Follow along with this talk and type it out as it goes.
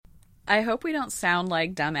I hope we don't sound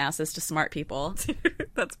like dumbasses to smart people.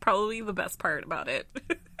 That's probably the best part about it.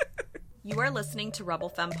 You are listening to Rebel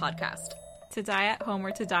Femme Podcast. To die at home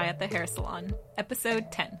or to die at the hair salon.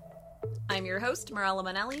 Episode 10. I'm your host, Marella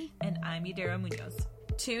Manelli. And I'm Yadira Munoz.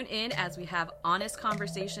 Tune in as we have honest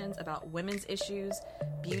conversations about women's issues,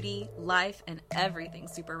 beauty, life, and everything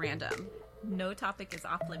super random. No topic is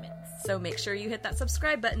off limits. So make sure you hit that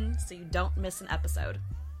subscribe button so you don't miss an episode.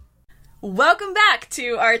 Welcome back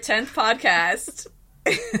to our 10th podcast.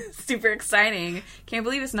 Super exciting. Can't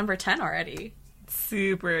believe it's number 10 already.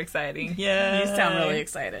 Super exciting. Yeah. You sound really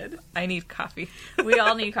excited. I need coffee. We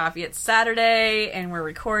all need coffee. It's Saturday and we're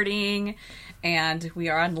recording and we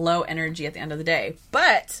are on low energy at the end of the day.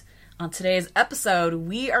 But on today's episode,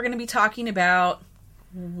 we are going to be talking about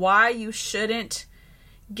why you shouldn't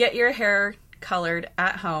get your hair colored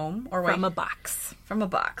at home or From a box. From a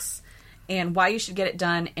box. And why you should get it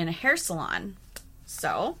done in a hair salon.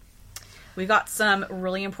 So, we got some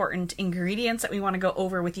really important ingredients that we want to go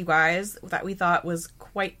over with you guys that we thought was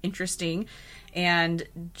quite interesting. And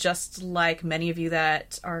just like many of you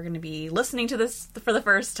that are going to be listening to this for the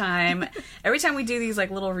first time, every time we do these like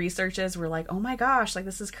little researches, we're like, oh my gosh, like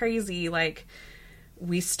this is crazy. Like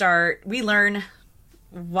we learn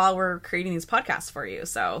while we're creating these podcasts for you.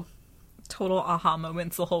 So total aha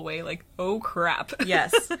moments the whole way, like, oh crap.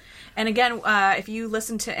 Yes. And again, if you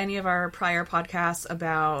listen to any of our prior podcasts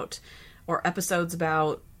or episodes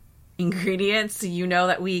about ingredients, you know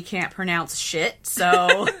that we can't pronounce shit,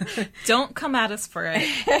 so don't come at us for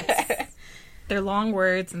it. They're long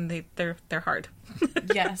words and they're hard.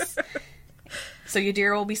 Yes. So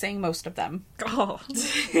Yadira will be saying most of them. Oh.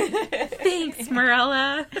 Thanks,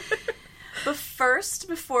 Marella. But first,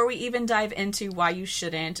 before we even dive into why you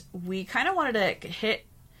shouldn't, we kind of wanted to hit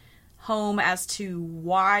home as to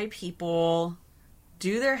why people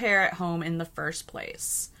do their hair at home in the first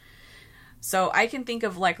place. So I can think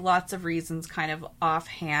of like lots of reasons kind of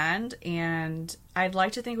offhand, and I'd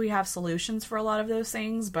like to think we have solutions for a lot of those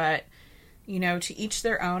things, but you know, to each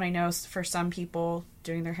their own. I know for some people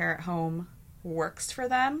doing their hair at home works for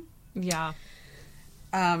them. Yeah.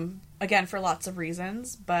 Again, for lots of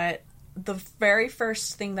reasons, but the very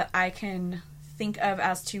first thing that I can think of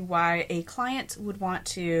as to why a client would want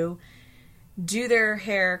to do their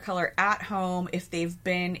hair color at home if they've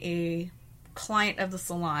been a client of the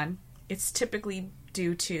salon, it's typically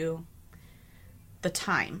due to the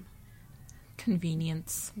time.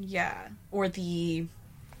 Convenience. Yeah. Or the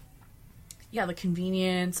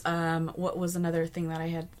convenience. What was another thing that I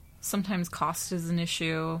had? Sometimes cost is an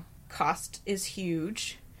issue. Cost is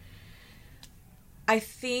huge. I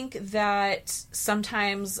think that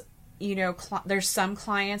sometimes, you know, there's some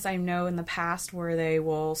clients I know in the past where they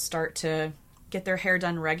will start to get their hair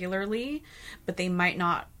done regularly, but they might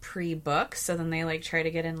not pre-book, so then they like try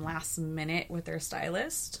to get in last minute with their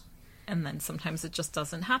stylist. And then sometimes it just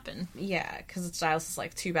doesn't happen. Yeah, because the stylist is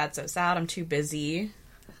like, too bad, so sad, I'm too busy,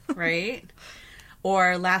 right?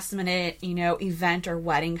 Or last minute, you know, event or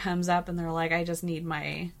wedding comes up and they're like, I just need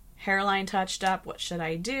my hairline touched up, what should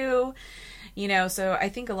I do? You know, so I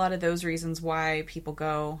think a lot of those reasons why people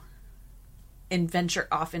go and venture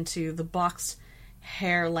off into the boxed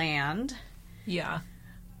hair land. Yeah.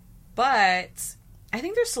 But I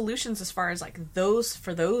think there's solutions as far as like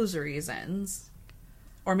for those reasons.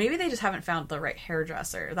 Or maybe they just haven't found the right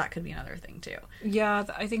hairdresser. That could be another thing too. Yeah,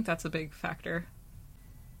 I think that's a big factor.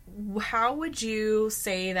 How would you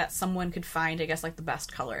say that someone could find, I guess, like the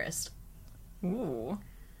best colorist? Ooh.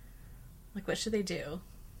 Like what should they do?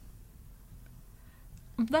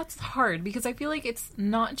 That's hard because I feel like it's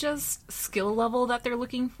not just skill level that they're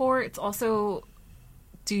looking for. It's also,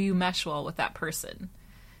 do you mesh well with that person?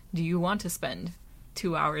 Do you want to spend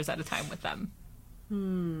 2 hours at a time with them?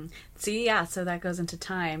 See, yeah, so that goes into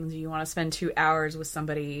time. Do you want to spend 2 hours with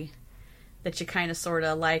somebody that you kind of sort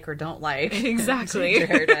of like or don't like? Exactly. To get your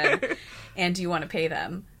hair done? And do you want to pay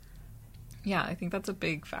them? Yeah, I think that's a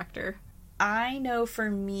big factor. I know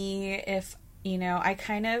for me, if you know, I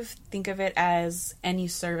kind of think of it as any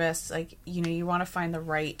service, like, you know, you want to find the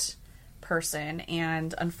right person,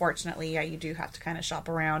 and unfortunately, yeah, you do have to kind of shop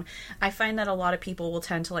around. I find that a lot of people will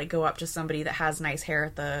tend to, like, go up to somebody that has nice hair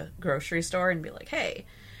at the grocery store and be like, hey,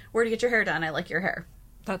 where to get your hair done? I like your hair.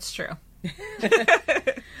 That's true.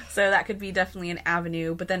 So that could be definitely an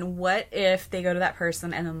avenue, but then what if they go to that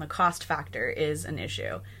person and then the cost factor is an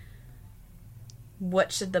issue?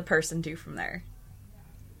 What should the person do from there?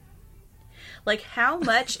 Like, how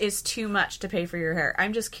much is too much to pay for your hair?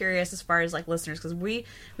 I'm just curious as far as, like, listeners, because we've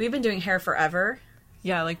been doing hair forever.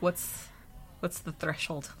 Yeah, like, what's the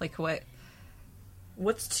threshold? Like, what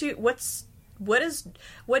What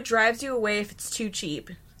drives you away if it's too cheap?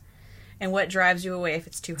 And what drives you away if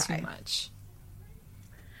it's too high? Too much.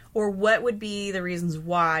 Or what would be the reasons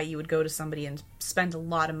why you would go to somebody and spend a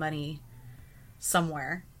lot of money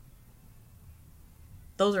somewhere?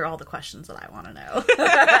 Those are all the questions that I want to know.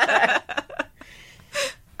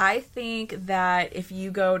 I think that if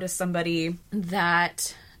you go to somebody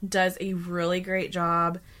that does a really great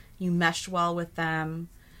job, you mesh well with them,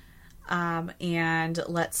 and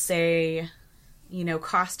let's say,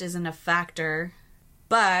 cost isn't a factor,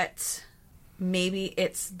 but maybe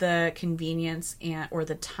it's the convenience or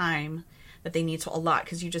the time that they need to allot,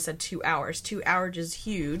 because you just said 2 hours. 2 hours is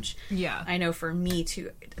huge. Yeah. I know for me,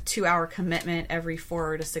 2 hour commitment every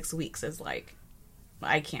 4 to 6 weeks is like,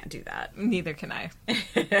 I can't do that. Neither can I.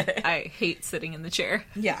 I hate sitting in the chair.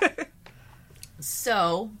 Yeah.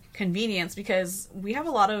 So, convenience, because we have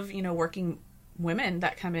a lot of, working women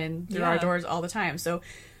that come in through our doors all the time. So,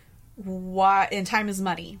 and time is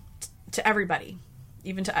money to everybody,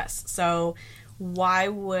 even to us. So, why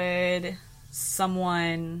would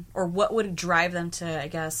someone, or what would drive them to, I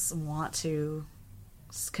guess, want to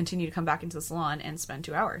continue to come back into the salon and spend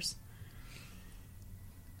 2 hours?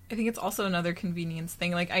 I think it's also another convenience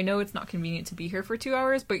thing. Like, I know it's not convenient to be here for 2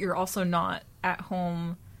 hours, but you're also not at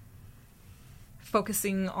home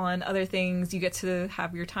focusing on other things. You get to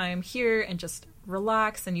have your time here and just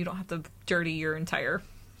relax, and you don't have to dirty your entire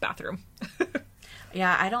bathroom.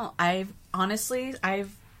 Yeah, I've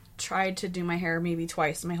tried to do my hair maybe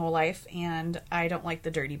twice in my whole life, and I don't like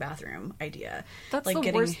the dirty bathroom idea. That's like the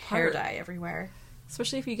getting worst hair part. dye everywhere.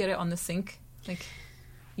 Especially if you get it on the sink. Like,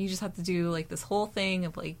 you just have to do, like, this whole thing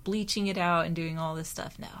of, like, bleaching it out and doing all this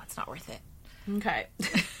stuff. No, it's not worth it. Okay.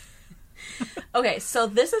 Okay, so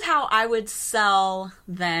this is how I would sell,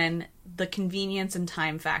 then, the convenience and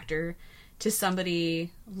time factor to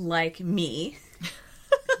somebody like me.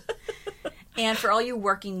 And for all you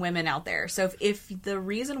working women out there. So if the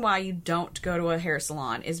reason why you don't go to a hair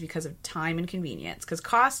salon is because of time and convenience, because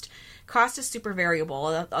cost is super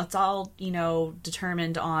variable. That's all,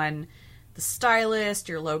 determined on the stylist,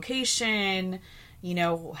 your location,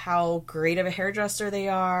 how great of a hairdresser they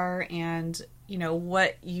are, and,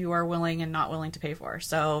 what you are willing and not willing to pay for.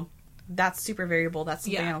 So that's super variable. That's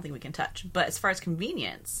something I don't think we can touch. But as far as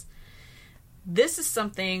convenience, this is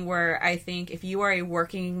something where I think if you are a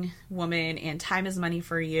working woman and time is money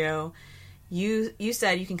for you, you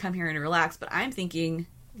said you can come here and relax, but I'm thinking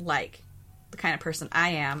like the kind of person I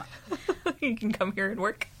am. You can come here and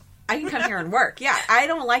work. I can come here and work. Yeah, I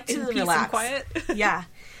don't like to In relax. peace and quiet. Yeah.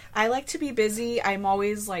 I like to be busy. I'm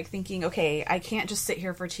always like thinking, okay, I can't just sit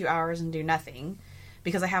here for 2 hours and do nothing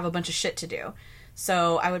because I have a bunch of shit to do.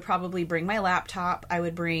 So I would probably bring my laptop. I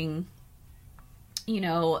would bring,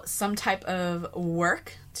 some type of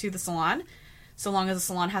work to the salon, so long as the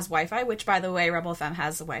salon has Wi-Fi, which, by the way, Rebel FM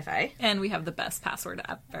has Wi-Fi. And we have the best password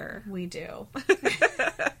ever. We do.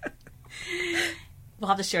 We'll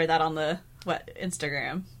have to share that on the,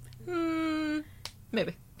 Instagram?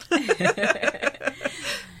 Maybe.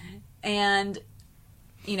 And,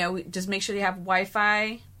 just make sure they have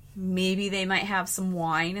Wi-Fi. Maybe they might have some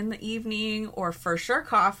wine in the evening, or for sure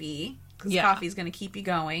coffee, because coffee is going to keep you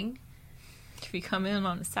going. If you come in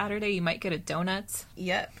on a Saturday, you might get a donuts.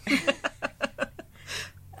 Yep.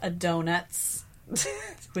 A donuts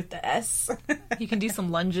with the S. You can do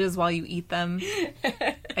some lunges while you eat them.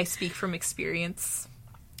 I speak from experience.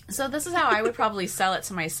 So this is how I would probably sell it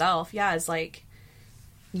to myself. Yeah, it's like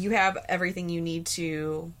you have everything you need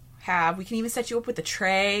to have. We can even set you up with a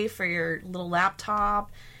tray for your little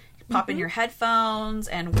laptop. Pop in your headphones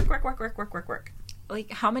and work.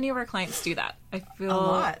 Like, how many of our clients do that? I feel A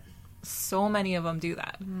lot. So many of them do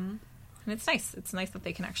that. Mm-hmm. And it's nice. It's nice that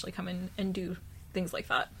they can actually come in and do things like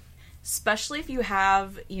that. Especially if you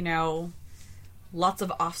have, lots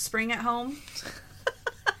of offspring at home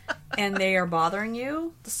and they are bothering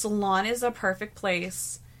you. The salon is a perfect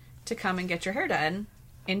place to come and get your hair done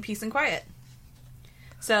in peace and quiet.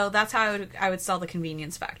 So that's how I would sell the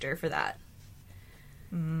convenience factor for that.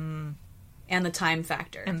 And the time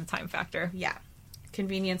factor. Yeah.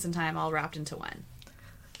 Convenience and time all wrapped into one.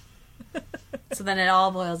 So then it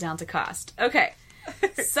all boils down to cost. Okay.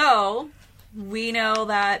 So we know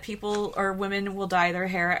that people or women will dye their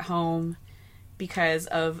hair at home because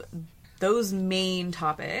of those main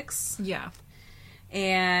topics. Yeah.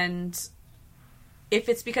 And if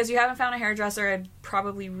it's because you haven't found a hairdresser, I'd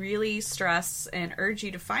probably really stress and urge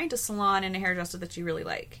you to find a salon and a hairdresser that you really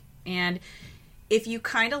like. And if you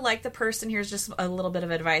kind of like the person, here's just a little bit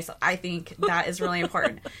of advice. I think that is really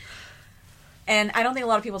important. And I don't think a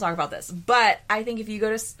lot of people talk about this, but I think if you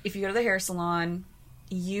go to the hair salon,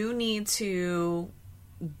 you need to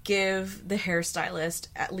give the hairstylist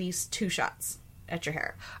at least 2 shots at your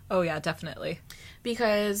hair. Oh, yeah, definitely.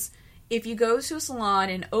 Because if you go to a salon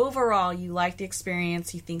and overall you like the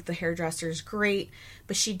experience, you think the hairdresser is great,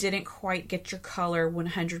 but she didn't quite get your color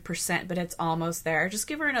 100%, but it's almost there, just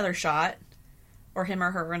give her another shot, or him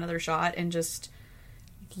or her another shot, and just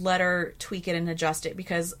let her tweak it and adjust it,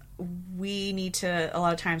 because we need to, a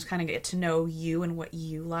lot of times, kind of get to know you and what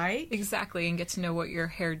you like. Exactly, and get to know what your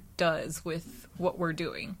hair does with what we're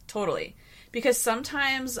doing. Totally. Because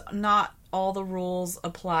sometimes not all the rules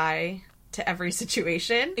apply to every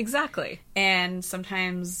situation. Exactly. And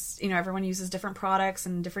sometimes, you know, everyone uses different products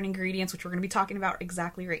and different ingredients, which we're going to be talking about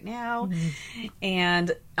exactly right now. Mm-hmm.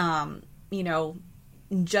 And, you know,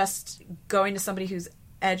 just going to somebody who's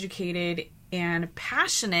educated and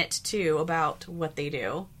passionate, too, about what they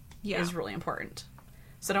do is really important.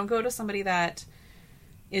 So don't go to somebody that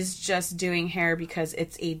is just doing hair because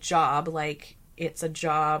it's a job, like it's a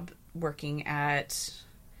job working at,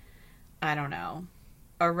 I don't know,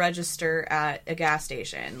 a register at a gas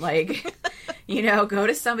station. Like, you know, go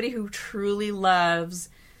to somebody who truly loves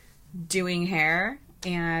doing hair,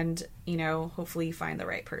 and, you know, hopefully you find the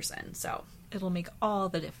right person. So it'll make all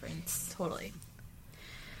the difference. Totally.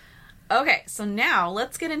 Okay, so now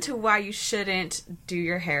let's get into why you shouldn't do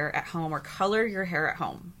your hair at home or color your hair at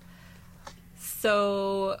home.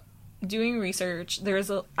 So, doing research,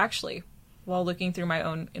 actually, while looking through my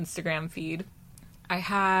own Instagram feed, I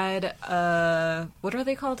had what are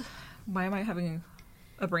they called? Why am I having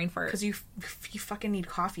a brain fart? Because you fucking need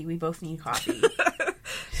coffee. We both need coffee.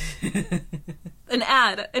 An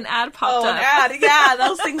ad popped up. An ad. Yeah,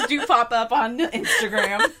 those things do pop up on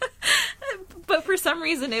Instagram. But for some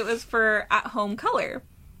reason, it was for at-home color.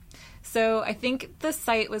 So I think the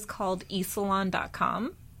site was called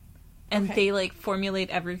esalon.com. And they, like, formulate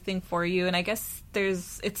everything for you. And I guess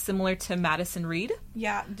it's similar to Madison Reed.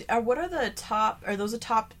 Yeah. What are the top... Are those the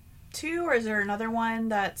top two? Or is there another one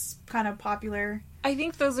that's kind of popular? I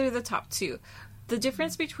think those are the top two. The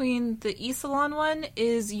difference between the eSalon one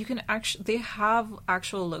is you can they have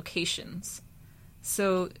actual locations.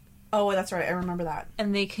 So... Oh, that's right. I remember that.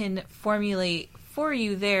 And they can formulate for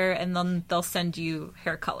you there, and then they'll send you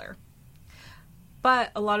hair color.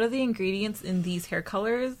 But a lot of the ingredients in these hair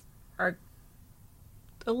colors are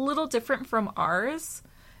a little different from ours,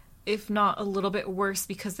 if not a little bit worse,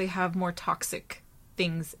 because they have more toxic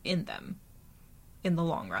things in them in the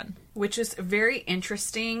long run. Which is very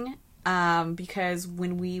interesting, because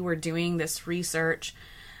when we were doing this research,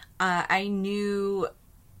 I knew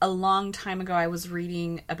a long time ago I was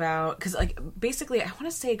reading about, because, like, basically, I want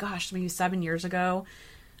to say, gosh, maybe 7 years ago,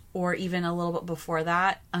 or even a little bit before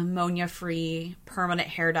that, ammonia-free permanent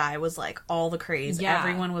hair dye was, like, all the craze. Yeah.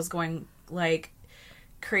 Everyone was going, like,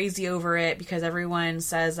 crazy over it because everyone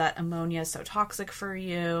says that ammonia is so toxic for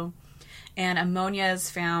you. And ammonia is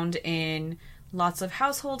found in lots of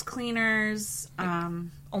household cleaners.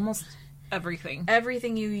 Almost everything.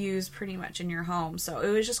 Everything you use pretty much in your home. So it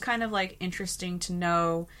was just kind of, like, interesting to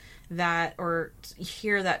know that, or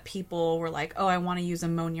hear that people were like, oh, I want to use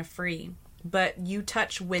ammonia-free. But you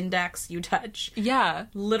touch Windex, you touch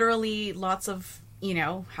literally lots of, you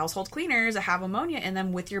know, household cleaners that have ammonia in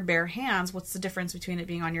them with your bare hands. What's the difference between it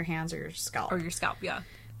being on your hands or your scalp? Or your scalp, yeah.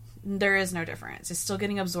 There is no difference. It's still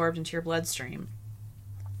getting absorbed into your bloodstream.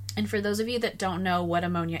 And for those of you that don't know what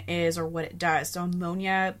ammonia is or what it does, so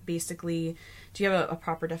ammonia basically, do you have a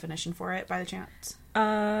proper definition for it by the chance?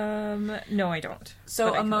 No, I don't.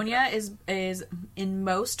 So ammonia is in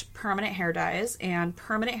most permanent hair dyes, and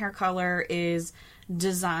permanent hair color is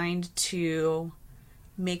designed to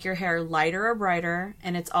make your hair lighter or brighter,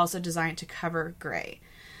 and it's also designed to cover gray.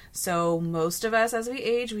 So most of us, as we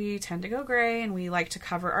age, we tend to go gray, and we like to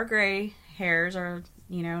cover our gray hairs, or,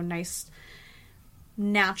 you know, nice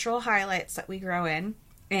natural highlights that we grow in.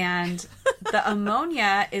 And the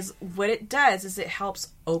ammonia is, what it does is it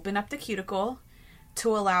helps open up the cuticle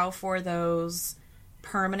to allow for those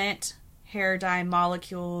permanent hair dye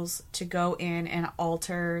molecules to go in and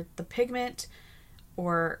alter the pigment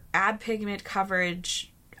or add pigment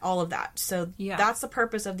coverage, all of that. So that's the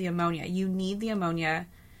purpose of the ammonia. You need the ammonia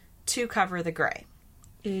to cover the gray.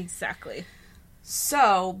 Exactly.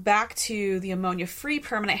 So back to the ammonia-free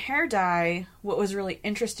permanent hair dye, what was really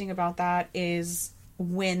interesting about that is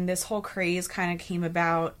when this whole craze kind of came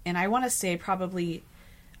about, and I want to say probably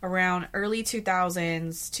around early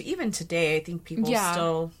 2000s to even today, I think people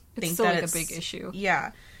still think still that like it's a big issue.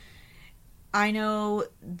 Yeah. I know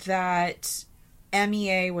that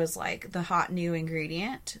MEA was like the hot new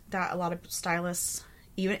ingredient that a lot of stylists,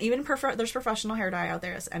 there's professional hair dye out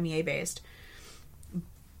there that's MEA based.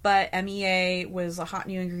 But MEA was a hot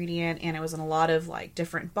new ingredient, and it was in a lot of, like,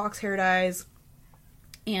 different box hair dyes.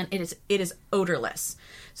 And it is odorless.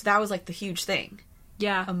 So that was like the huge thing.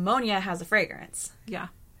 Yeah. Ammonia has a fragrance, Yeah.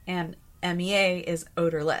 and MEA is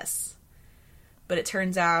odorless. But it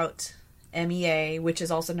turns out MEA, which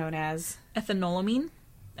is also known as Ethanolamine,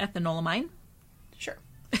 sure,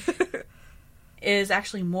 is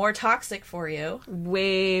actually more toxic for you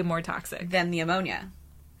way more toxic. than the ammonia.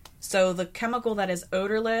 So the chemical that is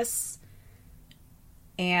odorless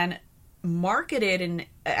and marketed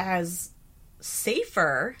as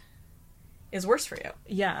safer is worse for you.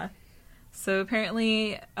 Yeah. So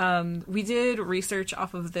apparently, we did research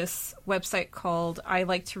off of this website called I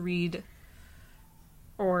Like to Read,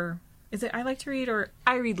 or is it I Like to Read or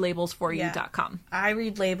iReadLabelsForYou.com?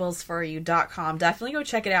 iReadLabelsForYou.com. Definitely go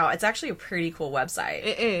check it out. It's actually a pretty cool website.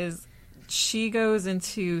 It is. She goes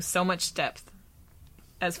into so much depth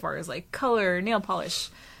as far as like color, nail polish,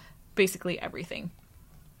 basically everything.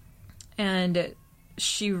 And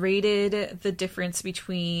she rated the difference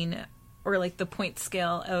between, or like the point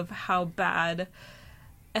scale of how bad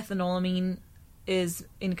ethanolamine is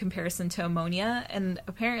in comparison to ammonia. And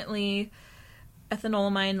apparently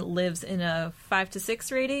ethanolamine lives in a 5 to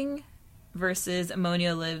 6 rating versus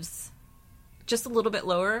ammonia lives just a little bit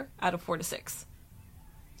lower at a 4 to 6.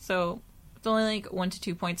 So it's only like 1 to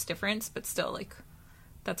 2 points difference, but still like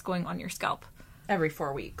that's going on your scalp Every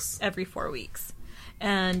 4 weeks. every 4 weeks.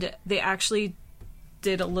 And they actually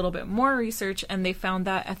did a little bit more research, and they found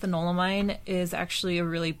that ethanolamine is actually a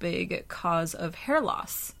really big cause of hair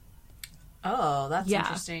loss. Oh, that's Yeah.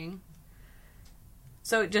 interesting.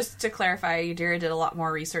 So just to clarify, Yadira did a lot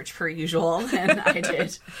more research per usual than I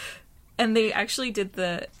did. And they actually did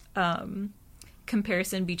the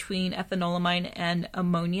comparison between ethanolamine and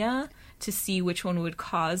ammonia to see which one would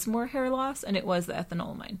cause more hair loss, and it was the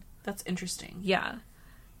ethanolamine. That's interesting. Yeah.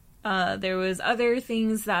 There was other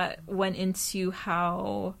things that went into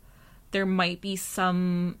how there might be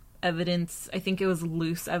some evidence, I think it was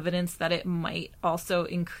loose evidence, that it might also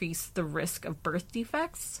increase the risk of birth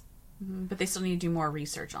defects. But they still need to do more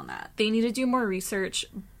research on that. They need to do more research,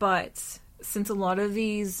 but since a lot of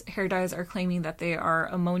these hair dyes are claiming that they are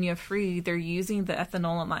ammonia-free, they're using the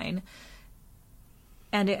ethanolamine,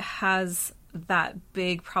 and it has that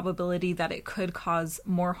big probability that it could cause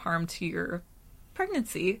more harm to your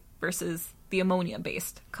pregnancy versus the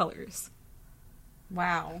ammonia-based colors.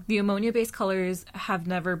 Wow. The ammonia-based colors have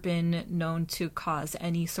never been known to cause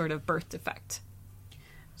any sort of birth defect.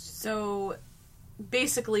 So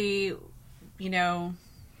basically, you know,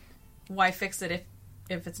 why fix it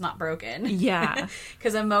if it's not broken? Yeah.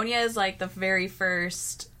 Because ammonia is like the very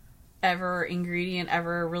first ever ingredient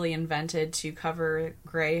ever really invented to cover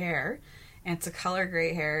gray hair and to color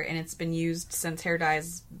gray hair, and it's been used since hair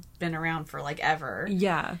dye's been around for like ever.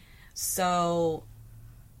 Yeah. So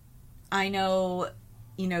I know,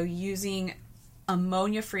 you know, using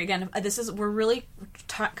ammonia-free, again, we're really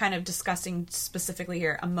kind of discussing specifically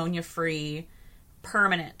here ammonia-free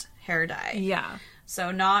permanent hair dye. Yeah. So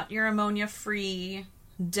not your ammonia-free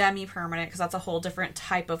demi-permanent, because that's a whole different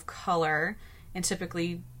type of color, and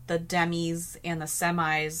typically the demis and the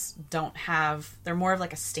semis they're more of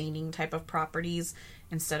like a staining type of properties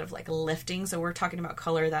instead of like lifting. So we're talking about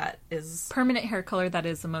color that is Permanent hair color that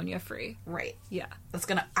is ammonia-free. right. Yeah. That's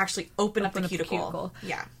going to actually open up the cuticle. cuticle.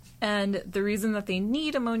 Yeah. And the reason that they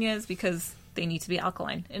need ammonia is because they need to be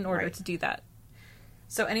alkaline in order Right. to do that.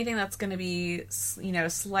 So anything that's going to be, you know,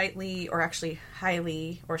 slightly or actually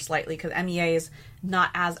highly or slightly, because MEA is not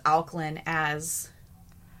as alkaline as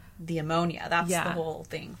the ammonia. That's Yeah. the whole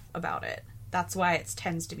thing about it. That's why it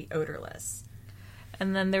tends to be odorless.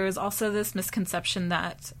 And then there was also this misconception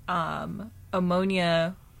that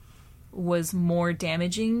ammonia was more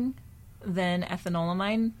damaging than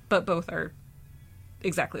ethanolamine, but both are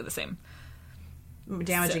exactly the same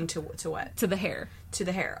Damaging to what? to the hair. To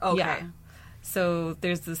the hair. Okay. Yeah. So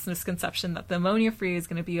there's this misconception that the ammonia-free is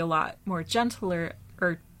going to be a lot more gentler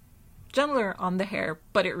on the hair,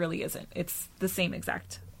 but it really isn't. It's the same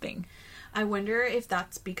exact thing. I wonder if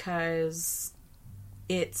that's because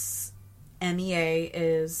its MEA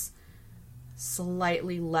is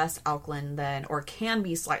slightly less alkaline than, or can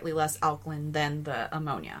be slightly less alkaline than the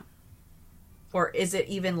ammonia. Or is it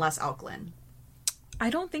even less alkaline? I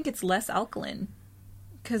don't think it's less alkaline,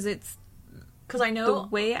 because it's Because I the know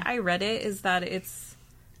way I read it is that it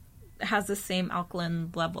has the same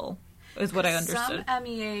alkaline level, is what I understood. some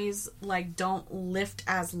MEAs like don't lift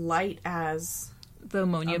as light as The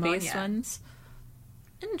ammonia-based ammonia. ones.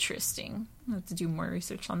 Interesting. I'll have to do more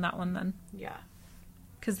research on that one then. yeah.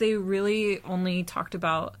 Because they really only talked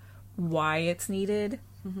about why it's needed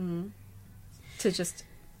to just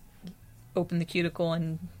open the cuticle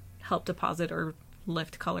and help deposit or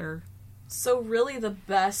lift color. So really the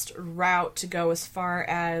best route to go as far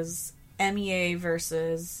as MEA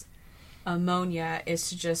versus ammonia is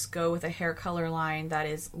to just go with a hair color line that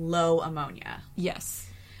is low ammonia. Yes.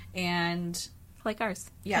 And like ours.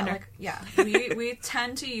 yeah, Kenra. we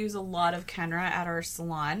tend to use a lot of Kenra at our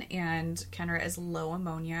salon, and Kenra is low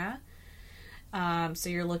ammonia. So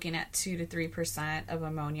you're looking at 2 to 3% of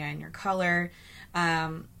ammonia in your color.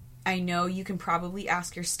 I know you can probably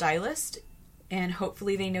ask your stylist, and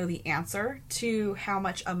hopefully they know the answer to how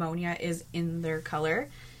much ammonia is in their color.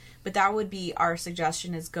 But that would be our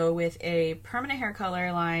suggestion, is go with a permanent hair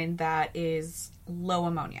color line that is low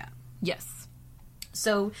ammonia. Yes.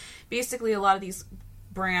 So basically a lot of these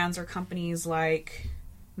brands or companies like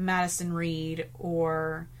Madison Reed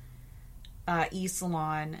or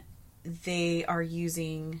eSalon, are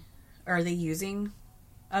they using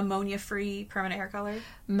ammonia-free permanent hair color?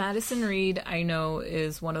 Madison Reed, I know,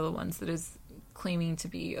 is one of the ones that is claiming to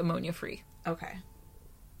be ammonia-free. Okay.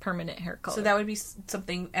 Permanent hair color. So that would be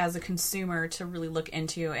something as a consumer to really look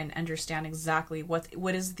into and understand exactly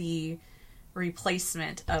what is the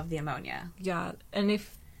replacement of the ammonia. Yeah, and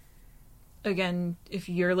if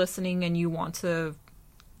you're listening and you want to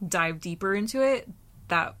dive deeper into it,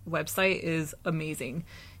 that website is amazing.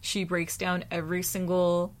 She breaks down every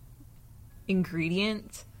single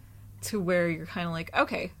ingredient to where you're kind of like,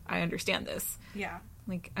 okay, I understand this. Yeah.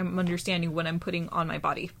 Like, I'm understanding what I'm putting on my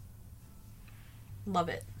body. Love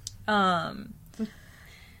it.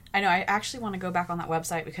 I know, I actually want to go back on that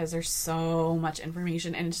website because there's so much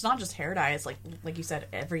information, and it's not just hair dye, it's like you said,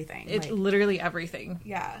 everything. It's literally everything.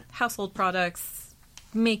 Yeah. Household products,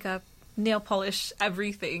 makeup, nail polish,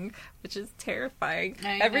 everything, which is terrifying.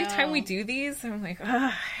 Every time we do these, I'm like,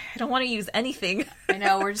 I don't want to use anything. I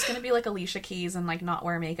know, we're just going to be like Alicia Keys and like not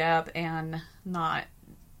wear makeup and not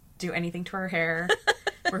do anything to our hair.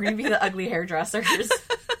 We're going to be the ugly hairdressers.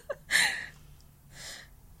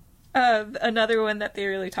 Another one that they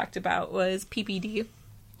really talked about was PPD,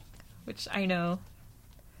 which I know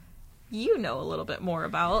you know a little bit more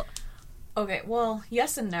about. Okay, well,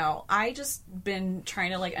 yes and no. I just been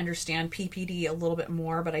trying to like understand PPD a little bit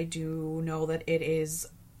more, but I do know that it is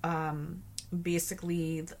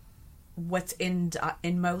basically what's in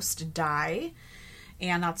most dye,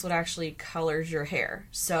 and that's what actually colors your hair.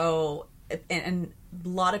 So, and a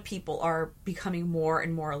lot of people are becoming more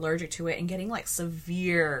and more allergic to it and getting like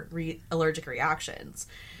severe allergic reactions.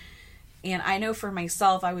 And I know for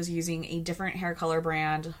myself, I was using a different hair color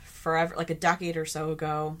brand forever, like a decade or so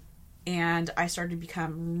ago, and I started to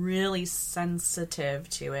become really sensitive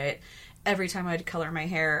to it. Every time I'd color my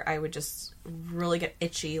hair, I would just really get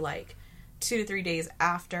itchy like 2 to 3 days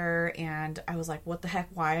after, and I was like, what the heck,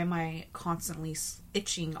 why am I constantly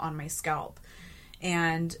itching on my scalp?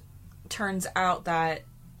 And turns out that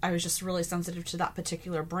I was just really sensitive to that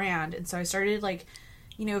particular brand, and so I started like,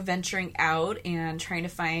 venturing out and trying to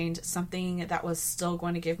find something that was still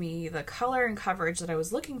going to give me the color and coverage that I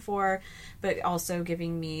was looking for, but also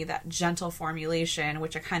giving me that gentle formulation,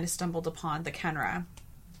 which I kind of stumbled upon the Kenra.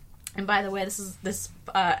 And by the way, this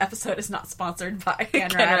episode is not sponsored by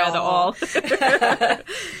Kenra at all.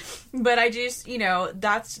 But I just,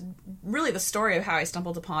 that's really the story of how I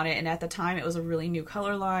stumbled upon it. And at the time, it was a really new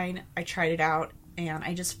color line. I tried it out, and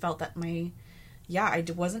I just felt that I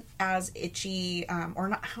wasn't as itchy, I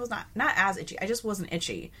was not as itchy. I just wasn't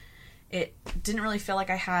itchy. It didn't really feel like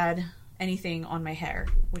I had anything on my hair,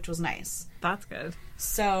 which was nice. That's good.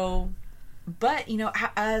 So, but,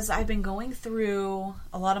 as I've been going through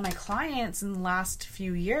a lot of my clients in the last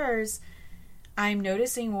few years, I'm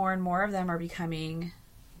noticing more and more of them are becoming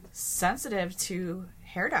sensitive to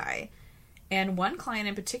hair dye. And one client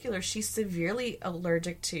in particular, she's severely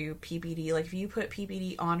allergic to PPD. Like, if you put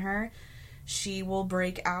PPD on her, she will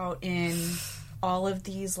break out in all of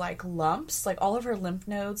these, like, lumps. Like, all of her lymph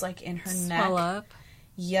nodes, like, in her neck. Swell up.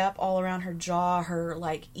 Yep, all around her jaw, her,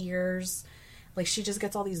 like, ears. Like, she just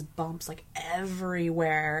gets all these bumps, like,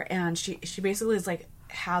 everywhere. And she basically is, like,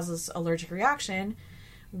 has this allergic reaction,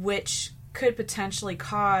 which could potentially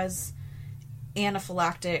cause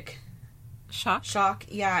anaphylactic shock,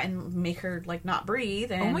 yeah, and make her, like, not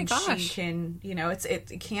breathe. And oh my gosh. She can,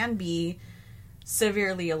 it can be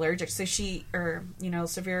severely allergic. So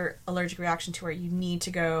severe allergic reaction to where you need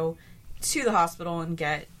to go to the hospital and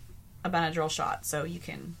get a Benadryl shot so you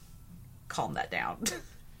can calm that down.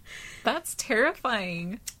 That's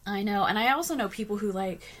terrifying. I know. And I also know people who,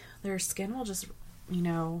 like, their skin will just,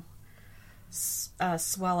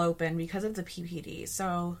 swell open because of the PPD.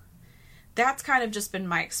 So that's kind of just been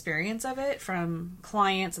my experience of it from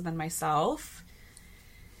clients and then myself.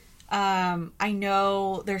 I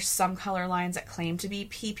know there's some color lines that claim to be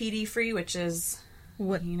PPD free, which is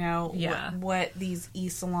What? You know, Yeah. what these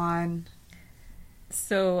e-salon...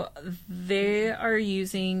 So they are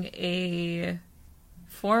using a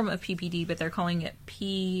form of PPD, but they're calling it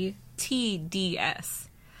PTDS.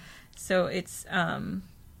 So it's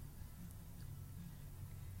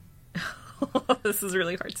this is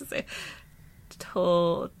really hard to say.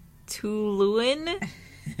 Toluene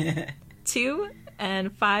 2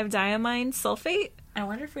 and 5-diamine sulfate. I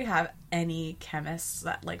wonder if we have any chemists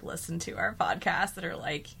that like listen to our podcast that are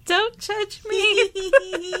like, Don't judge me.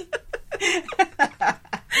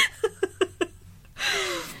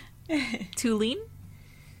 Toluene?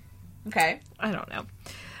 okay. I don't know.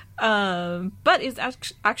 But is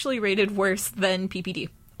actually rated worse than PPD.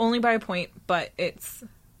 Only by a point, but it's...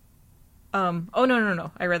 oh,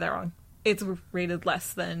 no. I read that wrong. It's rated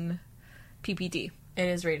less than PPD. It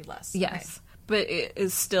is rated less. Yes. But it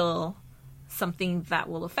is still something that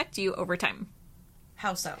will affect you over time.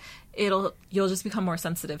 How so? You'll just become more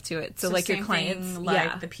sensitive to it. So like your same clients... thing like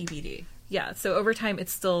yeah. the PPD. Yeah, so over time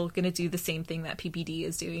it's still going to do the same thing that PPD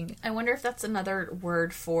is doing. I wonder if that's another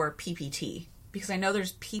word for PPT. Because I know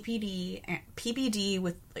there's PPD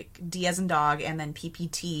with like D as in dog, and then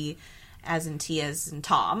PPT as in T as in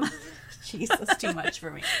Tom. Jeez, that's too much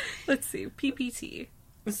for me. Let's see, PPT.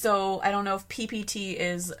 So I don't know if PPT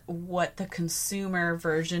is what the consumer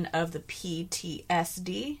version of the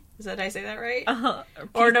PTSD. Is that, did I say that right?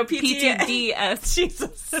 Or no, PTDS.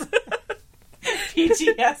 Jesus.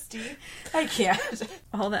 PTSD. I can't.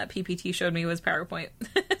 All that PPT showed me was PowerPoint.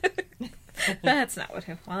 That's not what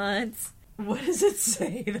it wants. What does it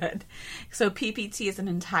say then? So PPT is an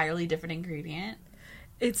entirely different ingredient.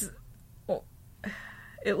 It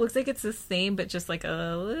looks like it's the same, but just like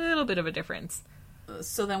a little bit of a difference.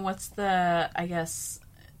 So then what's the, I guess,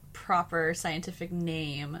 proper scientific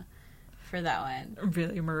name for that one?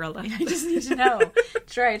 Really, Marilla. I just need to know.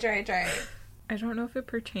 Try. I don't know if it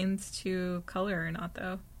pertains to color or not,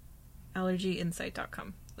 though.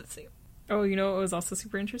 Allergyinsight.com. Let's see. Oh, you know what was also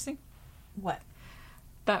super interesting? What?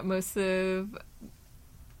 That most of...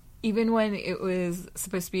 Even when it was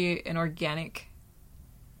supposed to be an organic,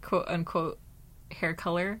 quote-unquote, hair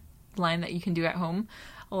color line that you can do at home,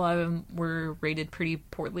 a lot of them were rated pretty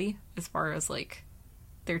poorly as far as, like,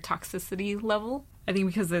 their toxicity level. I think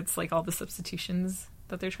because it's, like, all the substitutions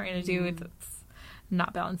that they're trying to do, it's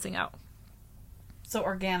not balancing out. So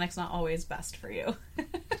organic's not always best for you.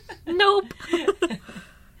 Nope.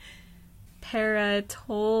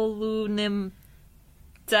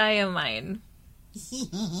 Paratoluendiamine.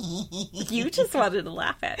 You just wanted to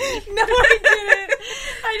laugh at me. No, I didn't.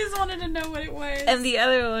 I just wanted to know what it was. And the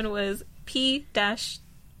other one was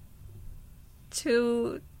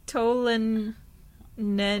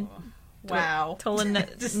P-tolenediamine. Wow.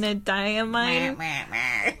 Tolenediamine.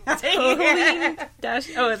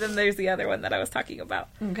 And then there's the other one that I was talking about.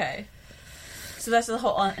 Okay. So that's a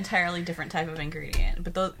whole entirely different type of ingredient,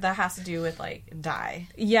 but that has to do with like dye.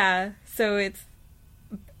 Yeah, so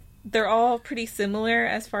they're all pretty similar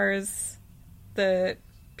as far as the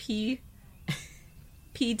PD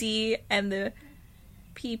and the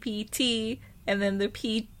PPT and then the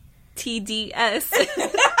PTDS.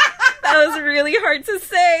 That was really hard to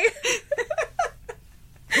say.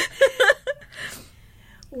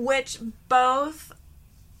 Which both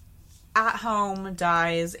at-home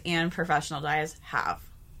dyes and professional dyes have.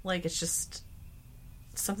 Like, it's just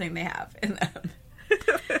something they have in them.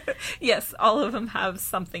 Yes, all of them have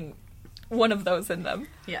something, one of those in them.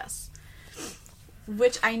 Yes.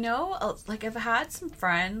 Which I know, like, I've had some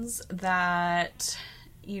friends that,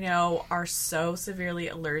 you know, are so severely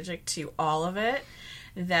allergic to all of it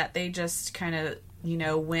that they just kind of, you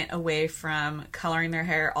know, went away from coloring their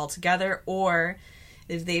hair altogether, or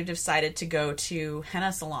if they've decided to go to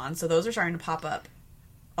henna salons. So those are starting to pop up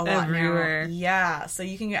a lot everywhere. Now. Yeah, so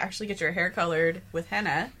you can actually get your hair colored with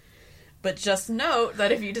henna. But just note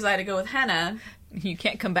that if you decide to go with henna, you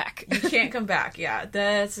can't come back. You can't come back. Yeah,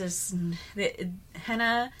 that's just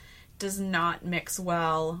henna does not mix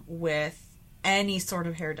well with any sort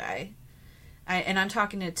of hair dye. And I'm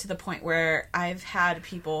talking to the point where I've had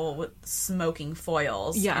people with smoking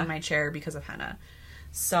foils in my chair because of henna.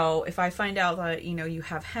 So if I find out that, you know, you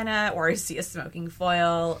have henna or I see a smoking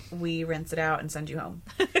foil, we rinse it out and send you home.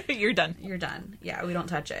 You're done. You're done. Yeah, we don't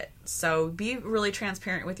touch it. So be really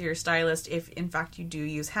transparent with your stylist if, in fact, you do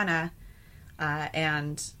use henna.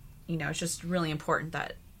 And, you know, it's just really important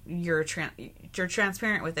that you're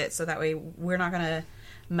transparent with it so that way we're not going to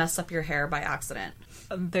mess up your hair by accident.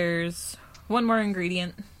 There's one more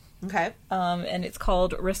ingredient. Okay. And it's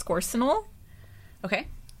called Riscorcinol. Okay.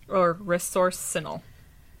 Or Resorcinol.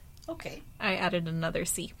 Okay. I added another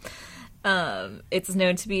C. It's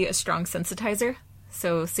known to be a strong sensitizer.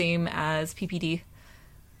 So same as PPD.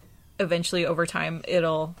 Eventually, over time,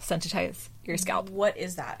 it'll sensitize your scalp. What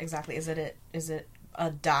is that exactly? Is it a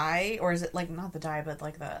dye, or is it like not the dye, but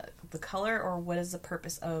like the color, or what is the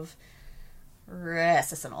purpose of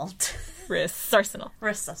Resacinol? Resacinol.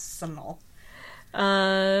 Resacinol.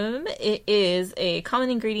 It is a common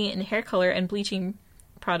ingredient in hair color and bleaching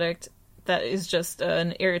product that is just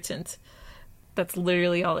an irritant. That's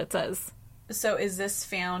literally all it says. So is this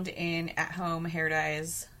found in at-home hair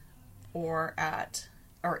dyes or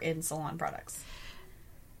in salon products?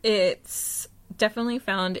 It's definitely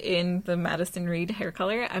found in the Madison Reed hair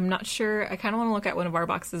color. I'm not sure. I kind of want to look at one of our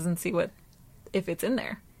boxes and see if it's in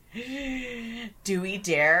there. Do we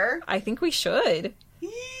dare? I think we should.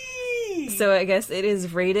 Yee! So I guess it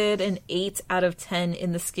is rated an 8 out of 10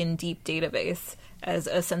 in the Skin Deep database as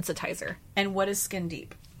a sensitizer. And what is Skin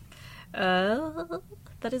Deep?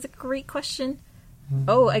 That is a great question.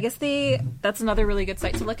 Oh, I guess that's another really good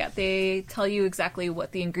site to look at. They tell you exactly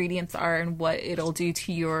what the ingredients are and what it'll do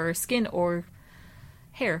to your skin or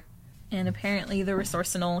hair. And apparently the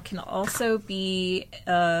Resorcinol can also be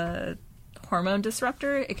a hormone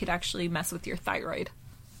disruptor. It could actually mess with your thyroid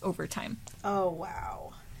over time. Oh,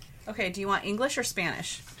 wow. Okay, do you want English or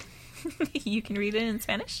Spanish? You can read it in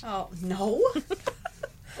Spanish? Oh, no?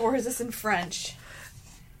 Or is this in French?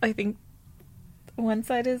 I think one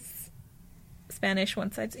side is Spanish,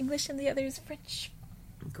 one side's English, and the other is French.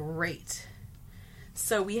 Great.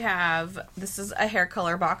 So this is a hair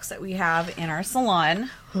color box that we have in our salon.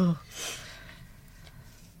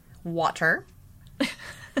 Water.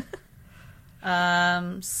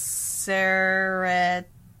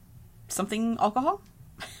 Something alcohol.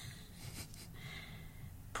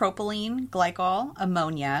 Propylene, glycol,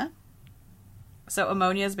 ammonia. So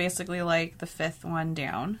ammonia is basically like the fifth one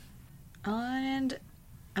down. And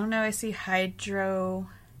I don't know, I see hydrogenated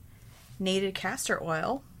castor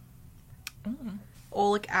oil.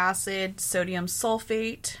 Oleic acid, sodium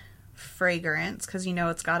sulfate, fragrance, because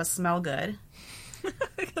it's got to smell good.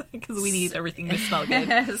 Because we need everything to smell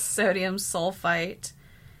good. Sodium sulfite,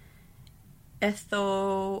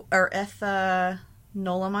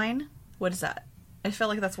 ethanolamine. What is that? I feel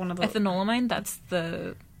like that's one of the... Ethanolamine, that's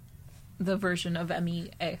the version of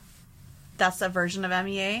MEA. That's a version of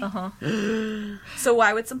MEA? Uh-huh. So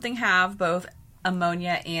why would something have both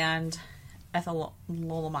ammonia and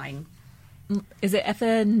ethanolamine? Is it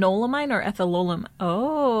ethanolamine or ethylolamine?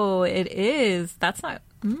 Oh, it is. That's not...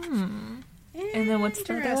 And then what's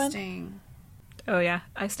the other one? Oh, yeah.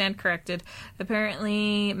 I stand corrected.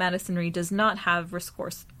 Apparently, Madison Reed does not have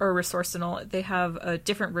Resorcinol. They have a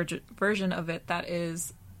different version of it that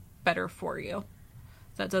is better for you.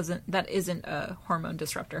 That isn't a hormone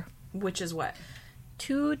disruptor. Which is what?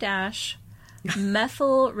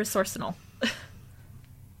 2-methyl Resorcinol.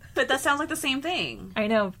 But that sounds like the same thing. I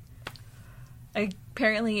know.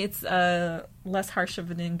 Apparently, it's less harsh of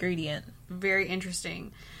an ingredient. Very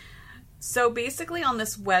interesting. So basically on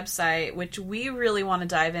this website, which we really want to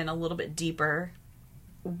dive in a little bit deeper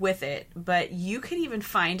with it, but you could even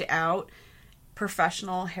find out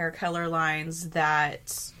professional hair color lines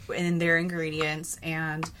that in their ingredients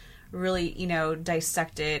and really,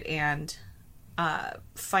 dissect it and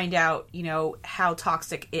find out, how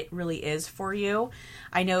toxic it really is for you.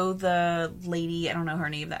 I know the lady, I don't know her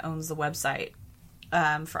name, that owns the website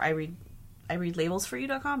for I read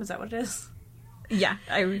labelsforyou.com. Is that what it is? Yeah,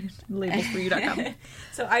 I read labelsforyou.com.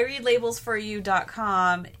 So I read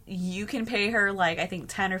labelsforyou.com. You can pay her I think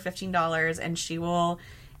 $10 or $15 and she will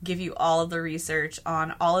give you all of the research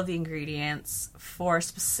on all of the ingredients for a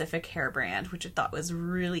specific hair brand, which I thought was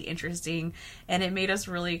really interesting. And it made us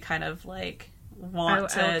really kind of want to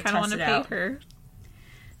test it out. I kind of want to pay her.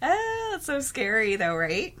 That's so scary though,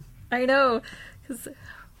 right? I know, because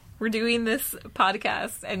we're doing this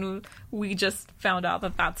podcast and we just found out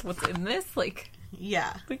that that's what's in this.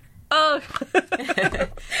 Yeah.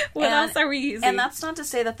 What else are we using? And that's not to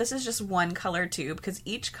say that this is just one color tube, because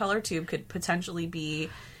each color tube could potentially be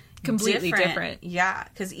completely different. Yeah,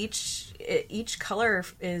 because each color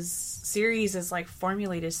series is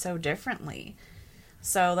formulated so differently.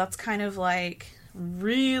 So that's kind of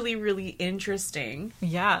really, really interesting.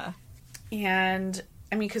 Yeah. And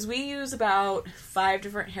I mean, because we use about 5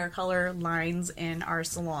 different hair color lines in our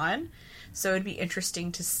salon, so it'd be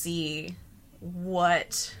interesting to see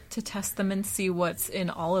to test them and see what's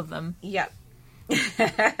in all of them. Yep.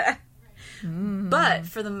 But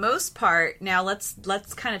for the most part, now let's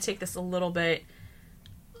kind of take this a little bit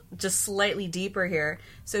just slightly deeper here.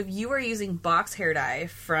 So if you are using box hair dye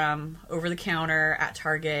from over the counter at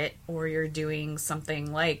Target, or you're doing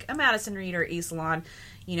something like a Madison Reed or eSalon,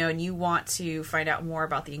 and you want to find out more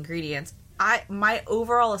about the ingredients, my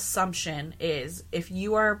overall assumption is if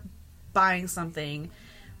you are buying something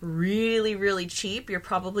really, really cheap, you're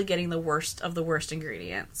probably getting the worst of the worst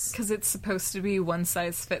ingredients. Because it's supposed to be one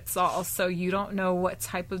size fits all, so you don't know what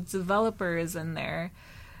type of developer is in there,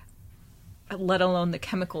 let alone the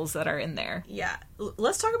chemicals that are in there. Yeah.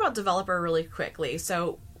 Let's talk about developer really quickly.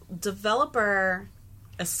 So, developer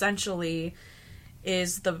essentially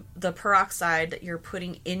is the peroxide that you're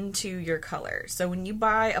putting into your color. So, when you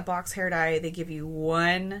buy a box hair dye, they give you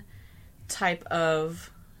one type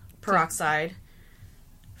of peroxide.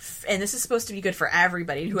 And this is supposed to be good for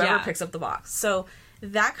everybody, whoever picks up the box. So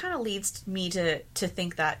that kind of leads me to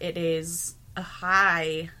think that it is a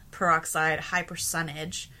high peroxide, high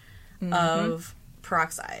percentage of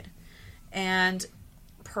peroxide. And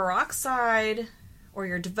peroxide, or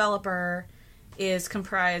your developer, is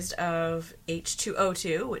comprised of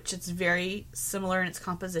H2O2, which is very similar in its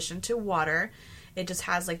composition to water. It just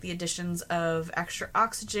has like the additions of extra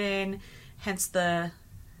oxygen, hence the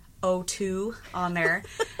O2 on there.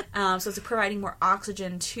 So it's providing more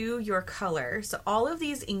oxygen to your color. So all of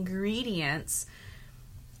these ingredients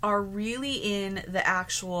are really in the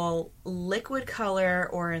actual liquid color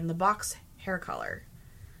or in the box hair color.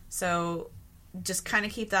 So just kind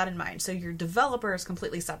of keep that in mind. So your developer is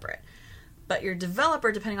completely separate. But your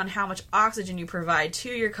developer, depending on how much oxygen you provide to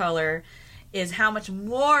your color, is how much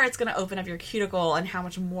more it's going to open up your cuticle and how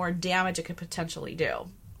much more damage it could potentially do.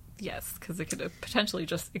 Yes, because it could potentially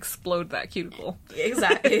just explode that cuticle.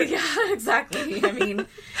 Exactly. Yeah, exactly. I mean,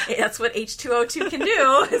 that's what H2O2 can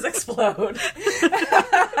do, is explode.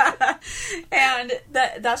 And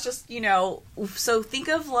that's just, you know, so think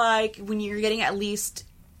of like when you're getting at least,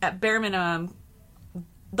 at bare minimum,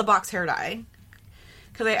 the box hair dye.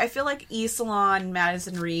 Because I feel like eSalon,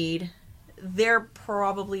 Madison Reed, they're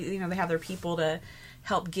probably, you know, they have their people to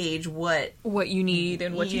help gauge what you need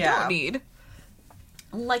and what you don't need.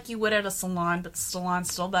 Like you would at a salon, but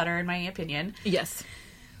salon's still better in my opinion. Yes.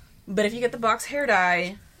 But if you get the box hair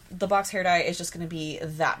dye, the box hair dye is just going to be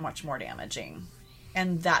that much more damaging.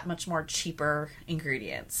 And that much more cheaper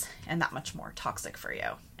ingredients. And that much more toxic for you.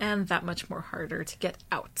 And that much more harder to get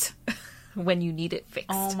out when you need it fixed.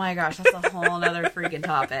 Oh my gosh, that's a whole other freaking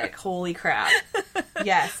topic. Holy crap.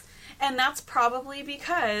 Yes. And that's probably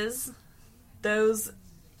because those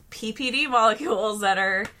PPD molecules that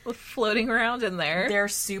are floating around in there, they're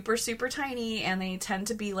super, super tiny, and they tend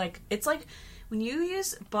to be like, it's like when you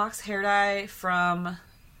use box hair dye from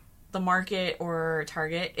the market or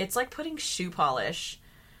Target, it's like putting shoe polish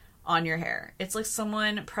on your hair. It's like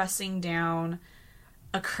someone pressing down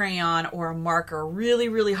a crayon or a marker really,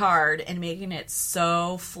 really hard and making it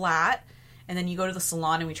so flat, and then you go to the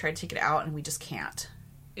salon and we try to take it out and we just can't.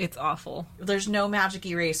 It's awful. There's no magic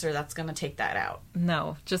eraser that's going to take that out.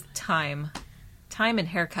 No, just time. Time and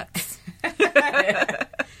haircuts.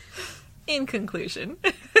 In conclusion,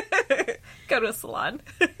 go to a salon.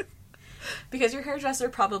 Because your hairdresser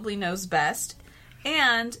probably knows best.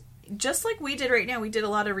 And just like we did right now, we did a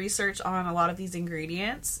lot of research on a lot of these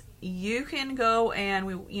ingredients. You can go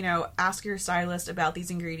and ask your stylist about these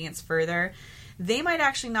ingredients further. They might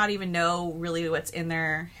actually not even know really what's in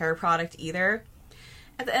their hair product either.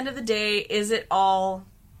 At the end of the day, is it all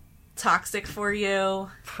toxic for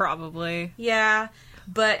you? Probably. Yeah,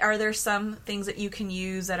 but are there some things that you can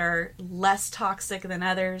use that are less toxic than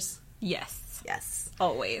others? Yes. Yes.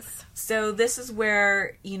 Always. So this is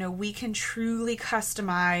where, we can truly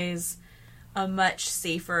customize a much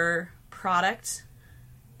safer product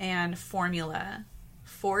and formula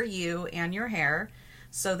for you and your hair,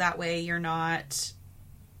 so that way you're not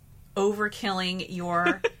overkilling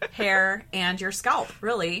your hair and your scalp,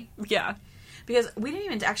 really. Yeah. Because we didn't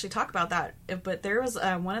even actually talk about that, but there was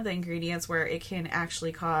one of the ingredients where it can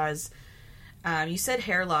actually cause, you said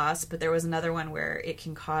hair loss, but there was another one where it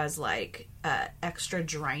can cause, like, extra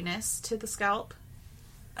dryness to the scalp.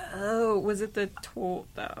 Oh, was it the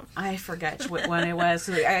I forget what one it was.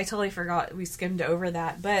 I totally forgot. We skimmed over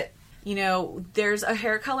that. But, there's a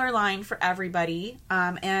hair color line for everybody.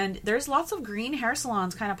 And there's lots of green hair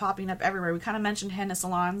salons kind of popping up everywhere. We kind of mentioned henna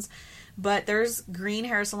salons. But there's green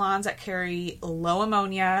hair salons that carry low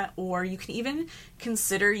ammonia. Or you can even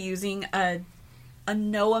consider using a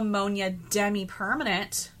no ammonia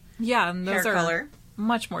demi-permanent and those hair are color.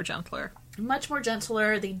 Much more gentler. Much more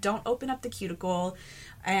gentler. They don't open up the cuticle.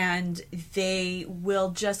 And they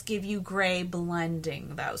will just give you gray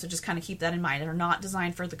blending, though. So just kind of keep that in mind. They're not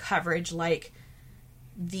designed for the coverage like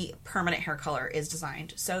the permanent hair color is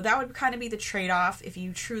designed. So that would kind of be the trade-off if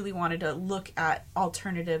you truly wanted to look at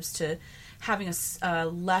alternatives to having a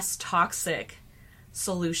less toxic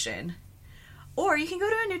solution. Or you can go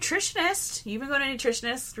to a nutritionist. You've been going to a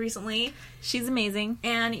nutritionist recently. She's amazing.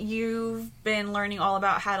 And you've been learning all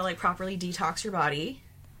about how to, like, properly detox your body.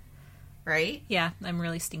 Right? Yeah, I'm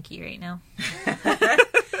really stinky right now.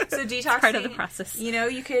 So detoxing, part of the process. You know,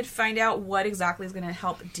 you could find out what exactly is going to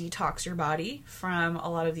help detox your body from a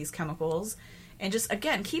lot of these chemicals. And just,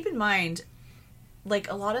 again, keep in mind,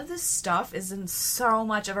 like, a lot of this stuff is in so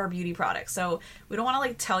much of our beauty products. So we don't want to,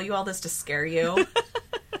 like, tell you all this to scare you.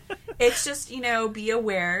 It's just, you know, be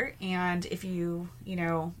aware. And if you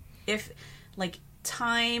know, if, like,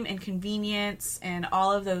 time and convenience and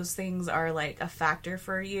all of those things are, like, a factor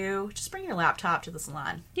for you, just bring your laptop to the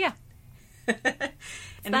salon. Yeah.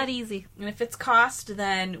 And that easy. And if it's cost,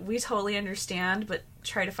 then we totally understand, but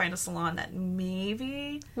try to find a salon that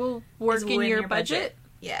maybe will work is in within your budget.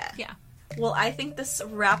 Yeah. Yeah. Well, I think this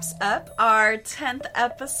wraps up our 10th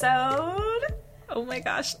episode. Oh my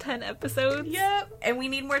gosh, 10 episodes? Yep. And we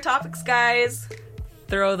need more topics, guys.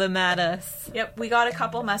 Throw them at us. Yep. We got a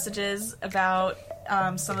couple messages about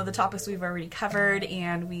some of the topics we've already covered,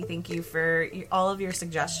 and we thank you for all of your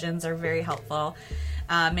suggestions. Are very helpful.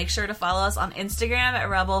 Make sure to follow us on Instagram at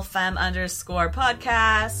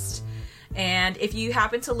rebelfemme_podcast. And if you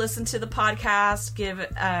happen to listen to the podcast, give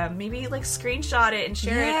maybe like screenshot it and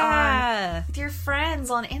share it on with your friends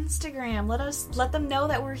on Instagram. Let them know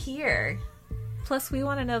that we're here. Plus, we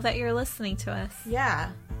want to know that you're listening to us. Yeah,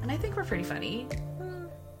 and I think we're pretty funny.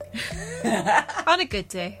 On a good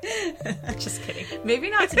day. Just kidding. Maybe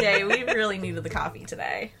not today. We really needed the coffee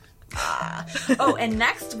today. Oh, and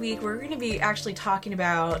next week we're going to be actually talking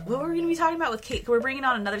about what we're going to be talking about with Kate. We're bringing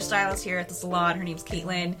on another stylist here at the salon. Her name's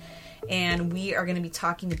Caitlin, and we are going to be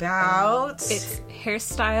talking about it's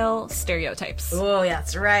hairstyle stereotypes. Oh, yeah,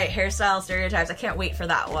 that's right, hairstyle stereotypes. I can't wait for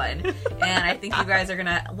that one, and I think you guys are going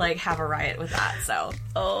to like have a riot with that. So,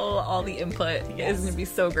 all the input is going to be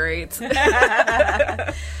so great.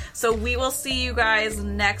 So we will see you guys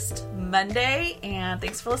next Monday, and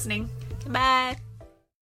thanks for listening. Bye.